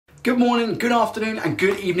Good morning, good afternoon and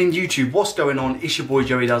good evening YouTube. What's going on? It's your boy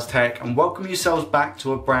Joey Does Tech and welcome yourselves back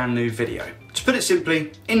to a brand new video. To put it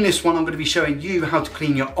simply, in this one I'm going to be showing you how to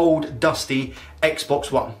clean your old dusty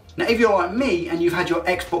Xbox One. Now if you're like me and you've had your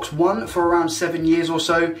Xbox One for around 7 years or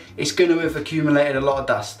so, it's going to have accumulated a lot of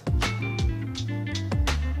dust.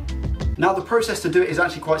 Now the process to do it is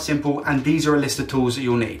actually quite simple and these are a list of tools that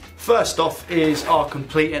you'll need. First off is our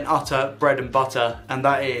complete and utter bread and butter, and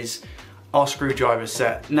that is our screwdriver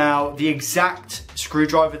set. Now the exact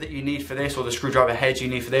screwdriver that you need for this, or the screwdriver heads you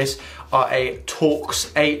need for this, are a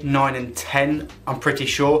Torx 8, 9 and 10, I'm pretty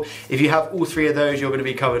sure. If you have all three of those, you're going to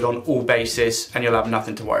be covered on all bases and you'll have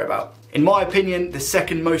nothing to worry about. In my opinion, the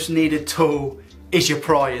second most needed tool is your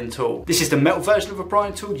prying tool. This is the metal version of a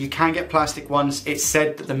prying tool. You can get plastic ones. It's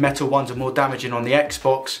said that the metal ones are more damaging on the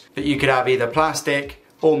Xbox, but you could have either plastic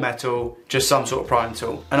or metal, just some sort of prying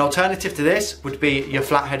tool. An alternative to this would be your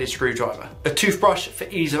flat-headed screwdriver. A toothbrush for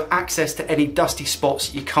ease of access to any dusty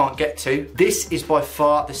spots you can't get to. This is by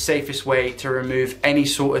far the safest way to remove any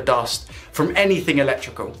sort of dust from anything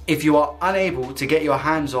electrical. If you are unable to get your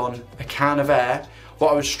hands on a can of air,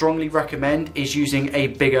 what I would strongly recommend is using a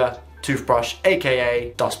bigger toothbrush,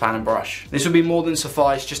 aka dustpan and brush. This will be more than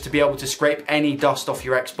suffice just to be able to scrape any dust off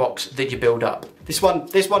your Xbox that you build up. This one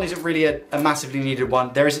isn't really a massively needed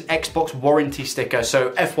one. There is an Xbox warranty sticker, so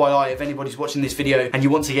FYI, if anybody's watching this video and you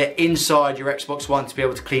want to get inside your Xbox One to be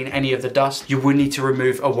able to clean any of the dust, you will need to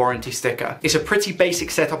remove a warranty sticker. It's a pretty basic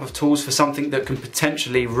setup of tools for something that can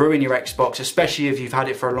potentially ruin your Xbox, especially if you've had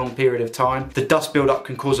it for a long period of time. The dust buildup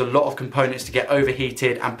can cause a lot of components to get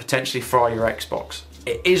overheated and potentially fry your Xbox.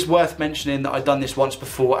 It is worth mentioning that I've done this once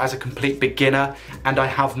before as a complete beginner and I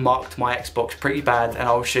have marked my Xbox pretty bad, and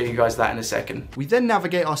I'll show you guys that in a second. We then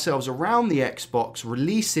navigate ourselves around the Xbox,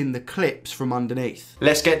 releasing the clips from underneath.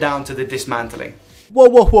 Let's get down to the dismantling.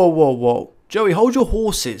 Whoa. Joey, hold your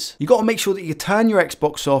horses. You got to make sure that you turn your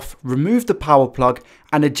Xbox off, remove the power plug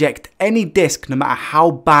and eject any disc, no matter how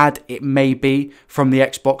bad it may be, from the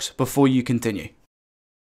Xbox before you continue.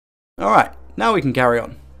 Alright, now we can carry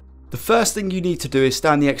on. The first thing you need to do is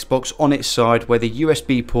stand the Xbox on its side where the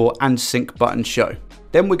USB port and sync buttons show.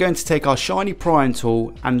 Then we're going to take our shiny prying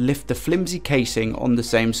tool and lift the flimsy casing on the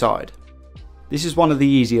same side. This is one of the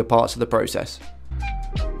easier parts of the process.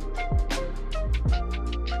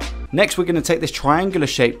 Next we're going to take this triangular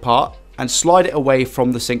shaped part and slide it away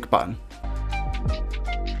from the sync button.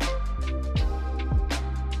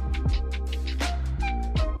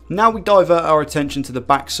 Now we divert our attention to the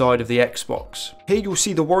back side of the Xbox. Here you'll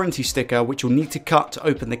see the warranty sticker which you'll need to cut to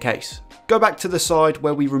open the case. Go back to the side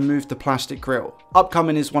where we removed the plastic grill.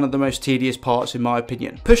 Upcoming is one of the most tedious parts in my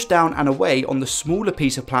opinion. Push down and away on the smaller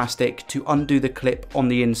piece of plastic to undo the clip on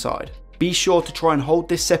the inside. Be sure to try and hold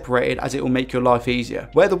this separated as it will make your life easier.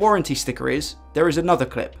 Where the warranty sticker is, there is another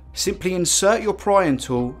clip. Simply insert your prying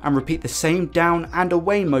tool and repeat the same down and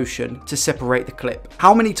away motion to separate the clip.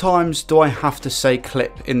 How many times do I have to say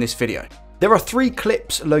clip in this video? There are 3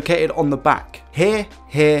 clips located on the back. Here,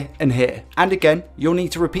 here and here. And again, you'll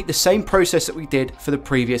need to repeat the same process that we did for the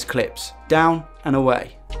previous clips. Down and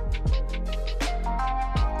away.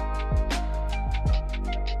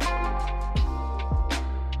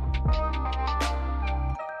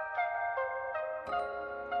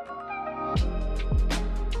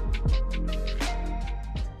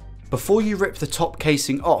 Before you rip the top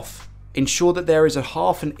casing off, ensure that there is a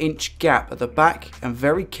 ½ inch gap at the back and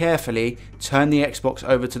very carefully turn the Xbox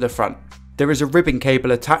over to the front. There is a ribbon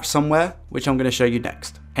cable attached somewhere, which I'm going to show you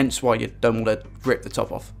next, hence why you don't want to rip the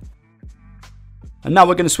top off. And now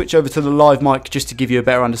we're going to switch over to the live mic just to give you a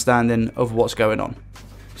better understanding of what's going on.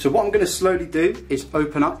 So what I'm going to slowly do is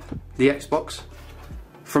open up the Xbox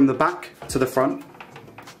from the back to the front.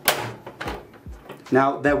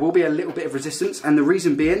 Now there will be a little bit of resistance, and the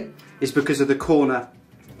reason being is because of the corner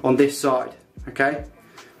on this side, okay?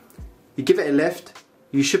 You give it a lift,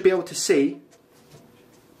 you should be able to see,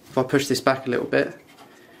 if I push this back a little bit,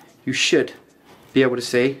 you should be able to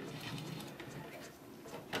see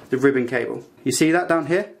the ribbon cable. You see that down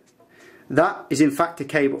here? That is in fact a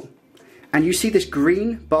cable. And you see this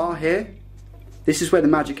green bar here? This is where the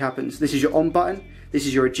magic happens. This is your on button, this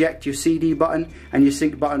is your eject, your CD button, and your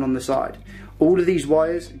sync button on the side. All of these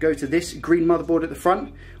wires go to this green motherboard at the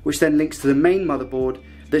front, which then links to the main motherboard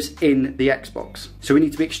that's in the Xbox. So we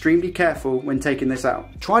need to be extremely careful when taking this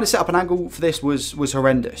out. Trying to set up an angle for this was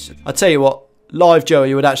horrendous. I tell you what, live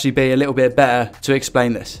Joey would actually be a little bit better to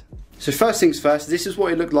explain this. So first things first, this is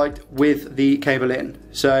what it looked like with the cable in.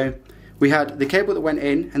 So we had the cable that went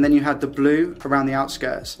in, and then you had the blue around the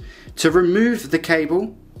outskirts. To remove the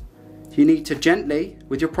cable, you need to gently,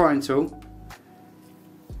 with your prying tool,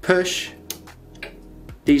 push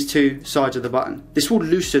these two sides of the button. This will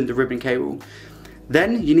loosen the ribbon cable.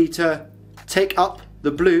 Then you need to take up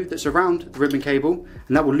the blue that's around the ribbon cable,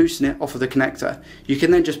 and that will loosen it off of the connector. You can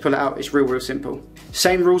then just pull it out. It's real simple.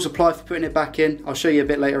 Same rules apply for putting it back in. I'll show you a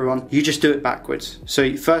bit later on. You just do it backwards.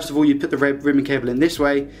 So first of all, you put the red ribbon cable in this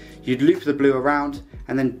way, you'd loop the blue around,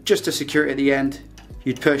 and then just to secure it at the end,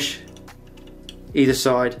 you'd push either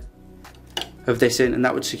side of this in, and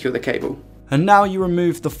that would secure the cable. And now you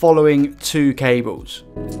remove the following two cables.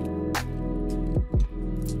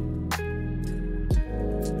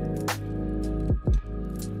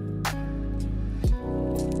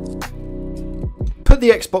 Put the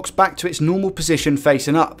Xbox back to its normal position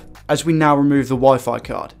facing up, as we now remove the Wi-Fi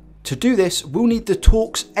card. To do this, we'll need the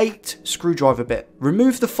Torx 8 screwdriver bit.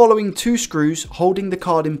 Remove the following two screws holding the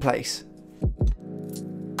card in place.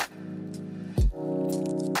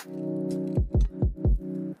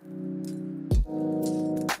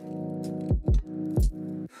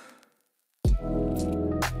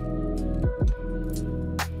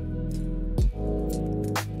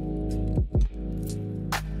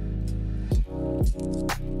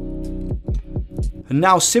 And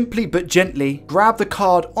now simply but gently grab the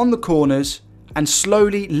card on the corners and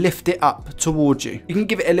slowly lift it up towards you. You can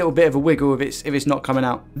give it a little bit of a wiggle if it's not coming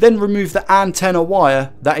out. Then remove the antenna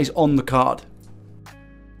wire that is on the card.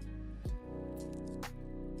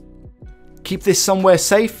 Keep this somewhere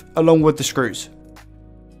safe along with the screws.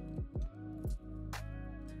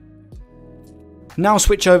 Now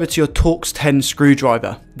switch over to your Torx 10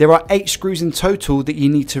 screwdriver. There are 8 screws in total that you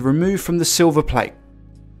need to remove from the silver plate.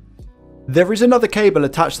 There is another cable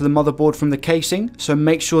attached to the motherboard from the casing, so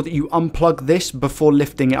make sure that you unplug this before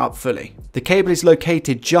lifting it up fully. The cable is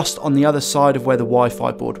located just on the other side of where the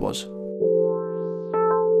Wi-Fi board was.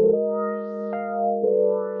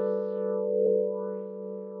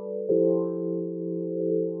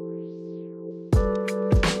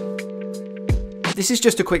 This is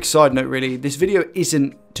just a quick side note really. This video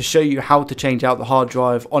isn't to show you how to change out the hard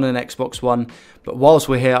drive on an Xbox One, but whilst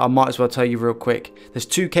we're here I might as well tell you real quick. There's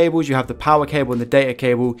two cables, you have the power cable and the data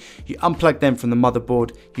cable. You unplug them from the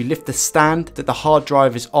motherboard, you lift the stand that the hard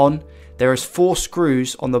drive is on. There is 4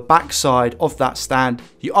 screws on the back side of that stand.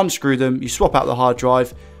 You unscrew them, you swap out the hard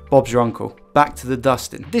drive, Bob's your uncle. Back to the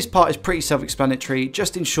dusting. This part is pretty self-explanatory.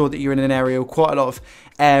 Just ensure that you're in an area with quite a lot of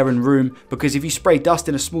air and room, because if you spray dust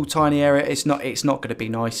in a small tiny area, it's not going to be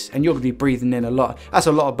nice, and you're going to be breathing in a lot. That's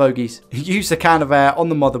a lot of bogeys. Use the can of air on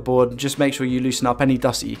the motherboard. Just make sure you loosen up any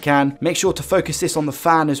dust that you can. Make sure to focus this on the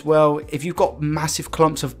fan as well. If you've got massive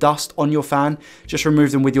clumps of dust on your fan, just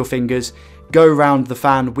remove them with your fingers. Go around the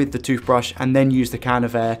fan with the toothbrush and then use the can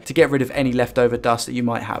of air to get rid of any leftover dust that you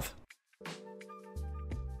might have.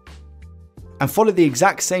 And follow the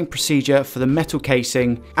exact same procedure for the metal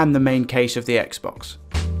casing and the main case of the Xbox.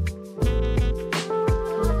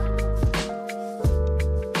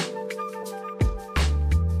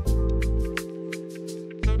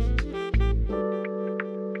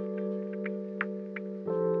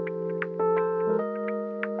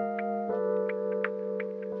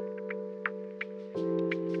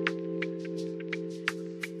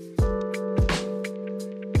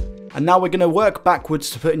 And now we're going to work backwards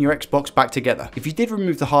to putting your Xbox back together. If you did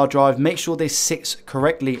remove the hard drive, make sure this sits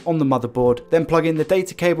correctly on the motherboard, then plug in the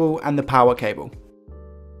data cable and the power cable.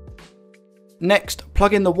 Next,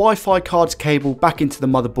 plug in the Wi-Fi card's cable back into the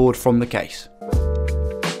motherboard from the case.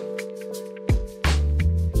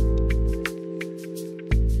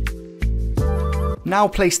 Now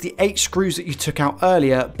place the 8 screws that you took out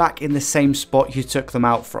earlier back in the same spot you took them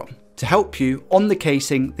out from. To help you, on the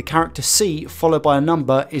casing, the character C followed by a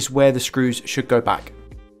number is where the screws should go back.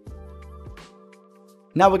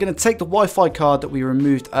 Now we're going to take the Wi-Fi card that we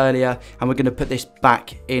removed earlier and we're going to put this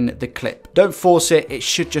back in the clip. Don't force it, it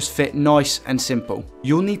should just fit nice and simple.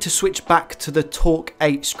 You'll need to switch back to the Torx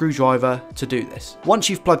 8 screwdriver to do this. Once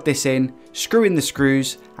you've plugged this in, screw in the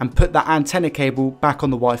screws and put that antenna cable back on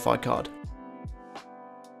the Wi-Fi card.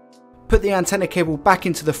 Put the antenna cable back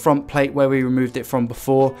into the front plate where we removed it from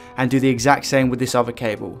before and do the exact same with this other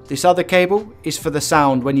cable. This other cable is for the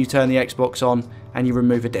sound when you turn the Xbox on and you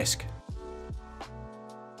remove a disc.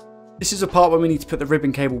 This is a part where we need to put the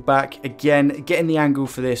ribbon cable back. Again, getting the angle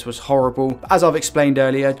for this was horrible. As I've explained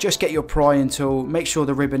earlier, just get your prying tool, make sure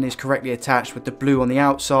the ribbon is correctly attached with the blue on the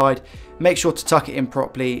outside, make sure to tuck it in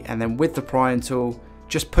properly, and then with the prying tool,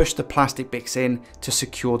 just push the plastic bits in to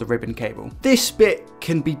secure the ribbon cable. This bit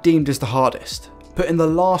can be deemed as the hardest. Putting the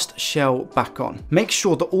last shell back on. Make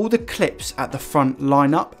sure that all the clips at the front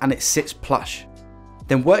line up and it sits plush.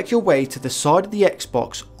 Then work your way to the side of the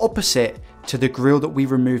Xbox opposite to the grill that we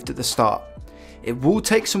removed at the start. It will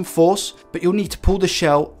take some force, but you'll need to pull the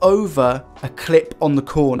shell over a clip on the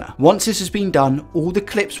corner. Once this has been done, all the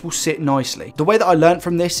clips will sit nicely. The way that I learned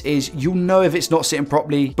from this is you'll know if it's not sitting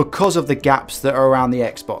properly because of the gaps that are around the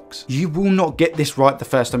Xbox. You will not get this right the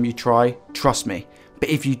first time you try, trust me. But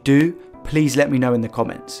if you do, please let me know in the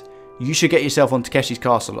comments. You should get yourself on Takeshi's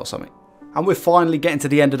Castle or something. And we're finally getting to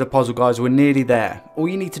the end of the puzzle, guys. We're nearly there. All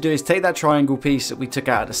you need to do is take that triangle piece that we took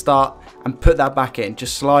out at the start and put that back in.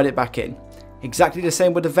 Just slide it back in. Exactly the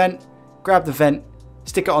same with the vent. Grab the vent,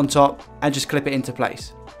 stick it on top, and just clip it into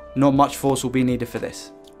place. Not much force will be needed for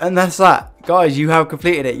this. And that's that. Guys, you have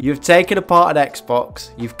completed it. You've taken apart an Xbox,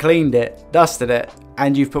 you've cleaned it, dusted it,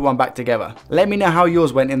 and you've put one back together. Let me know how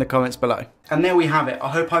yours went in the comments below. And there we have it. I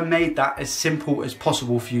hope I made that as simple as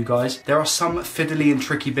possible for you guys. There are some fiddly and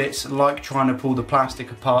tricky bits, like trying to pull the plastic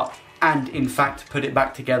apart and in fact put it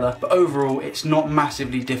back together. But overall, it's not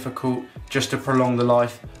massively difficult just to prolong the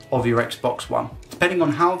life of your Xbox One. Depending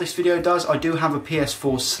on how this video does, I do have a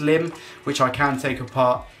PS4 Slim, which I can take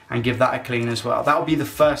apart and give that a clean as well. That'll be the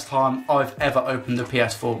first time I've ever opened a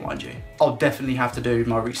PS4, mind you. I'll definitely have to do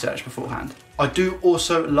my research beforehand. I do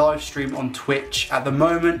also live stream on Twitch at the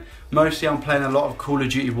moment. Mostly I'm playing a lot of Call of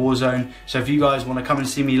Duty Warzone. So if you guys want to come and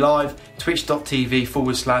see me live,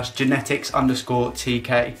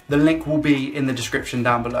 twitch.tv/genetics_TK. The link will be in the description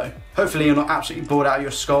down below. Hopefully you're not absolutely bored out of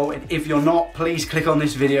your skull. And if you're not, please click on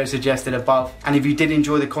this video suggested above. And if you did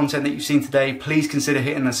enjoy the content that you've seen today, please consider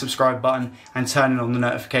hitting the subscribe button and turning on the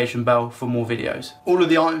notification bell for more videos. All of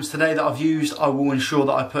the items today that I've used, I will ensure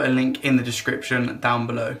that I put a link in the description down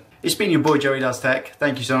below. It's been your boy Joey Does Tech.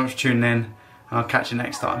 Thank you so much for tuning in, and I'll catch you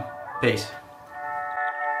next time. Peace.